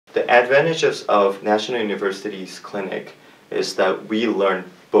The advantages of National University's clinic is that we learn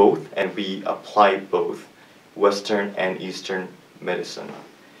both and we apply both Western and Eastern medicine.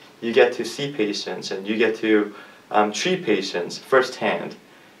 You get to see patients and you get to treat patients firsthand,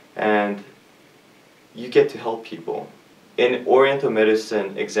 and you get to help people. In Oriental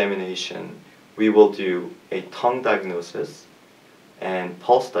medicine examination, we will do a tongue diagnosis and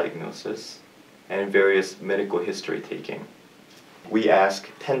pulse diagnosis and various medical history taking. We ask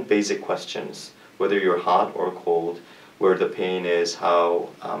 10 basic questions, whether you're hot or cold, where the pain is, how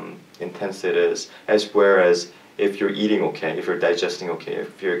intense it is, as well as if you're eating okay, if you're digesting okay,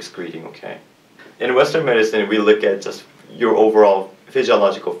 if you're excreting okay. In Western medicine, we look at just your overall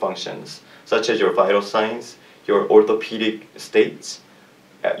physiological functions, such as your vital signs, your orthopedic states,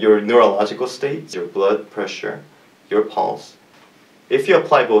 your neurological states, your blood pressure, your pulse. If you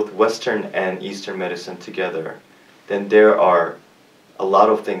apply both Western and Eastern medicine together, then there are a lot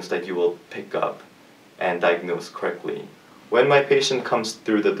of things that you will pick up and diagnose correctly. When my patient comes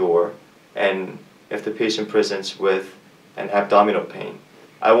through the door, and if the patient presents with an abdominal pain,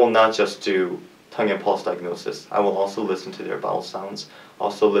 I will not just do tongue and pulse diagnosis. I will also listen to their bowel sounds,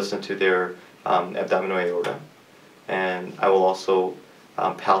 also listen to their abdominal aorta, and I will also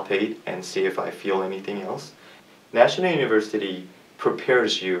palpate and see if I feel anything else. National University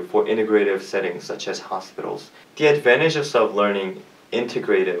prepares you for integrative settings such as hospitals. The advantages of learning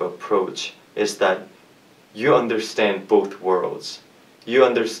integrative approach is that you understand both worlds. You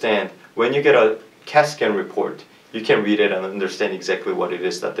understand when you get a CAT scan report, you can read it and understand exactly what it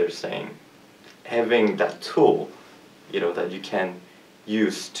is that they're saying. Having that tool, that you can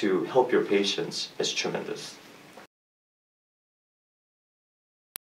use to help your patients is tremendous.